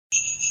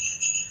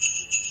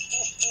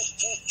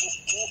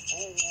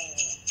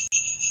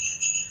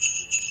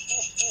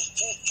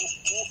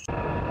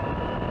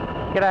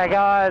G'day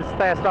guys,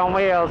 Thirst on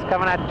Wheels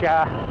coming at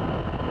ya,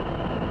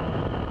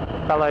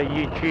 fellow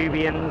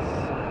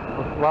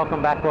YouTubians.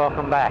 Welcome back,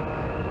 welcome back.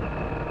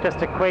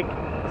 Just a quick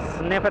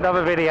snippet of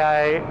a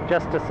video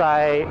just to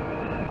say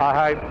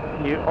I hope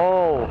you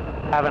all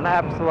have an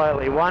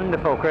absolutely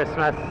wonderful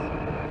Christmas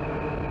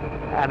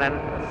and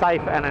a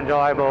safe and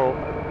enjoyable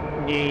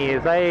New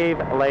Year's Eve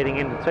leading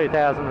into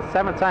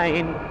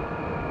 2017.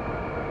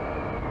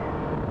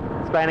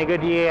 It's been a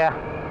good year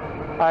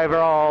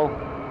overall,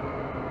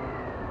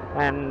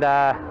 and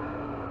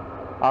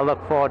I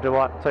look forward to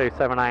what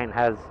 2017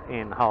 has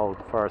in hold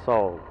for us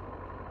all.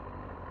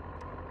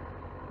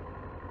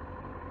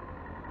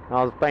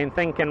 I've been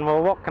thinking,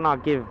 well, what can I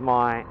give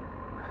I'm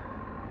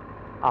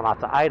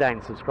up to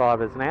 18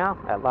 subscribers now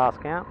at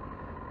last count.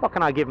 What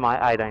can I give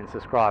my 18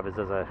 subscribers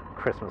as a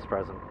Christmas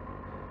present?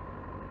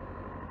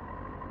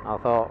 I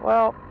thought,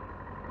 well,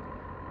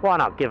 why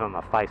not give them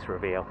a face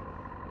reveal?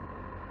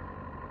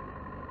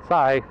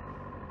 So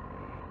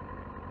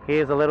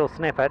here's a little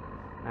snippet,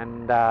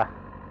 and I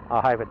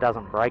hope it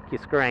doesn't break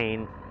your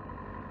screen.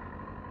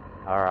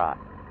 Alright.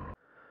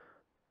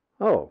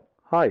 Oh,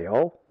 hi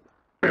y'all.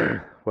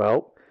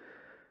 Well,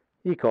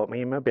 you caught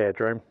me in my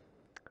bedroom.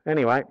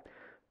 Anyway,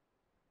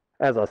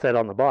 as I said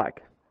on the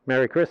bike,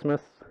 Merry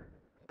Christmas.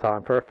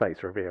 Time for a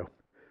face reveal.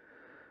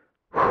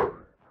 Whew,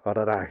 I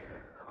don't know.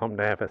 I'm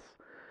nervous.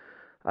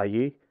 Are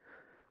you?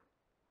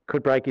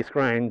 Could break your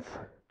screens.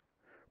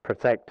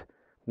 Protect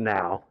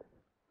now.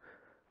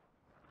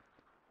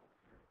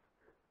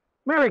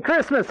 Merry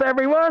Christmas,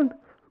 everyone!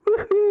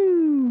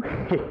 Woohoo!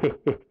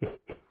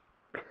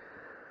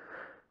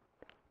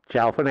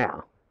 Ciao for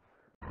now.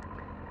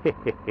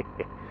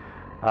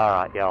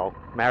 Alright, y'all.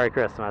 Merry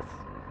Christmas.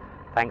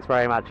 Thanks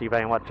very much. You've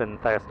been watching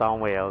Thirst on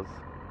Wheels.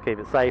 Keep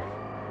it safe.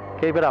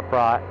 Keep it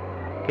upright.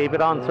 Keep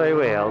it on two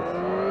wheels.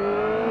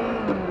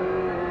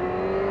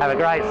 Have a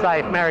great,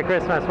 safe Merry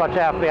Christmas. Watch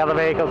out for the other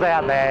vehicles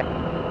out there.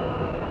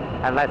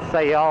 And let's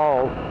see you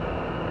all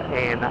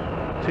in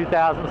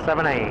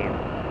 2017.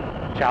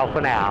 Ciao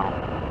for now.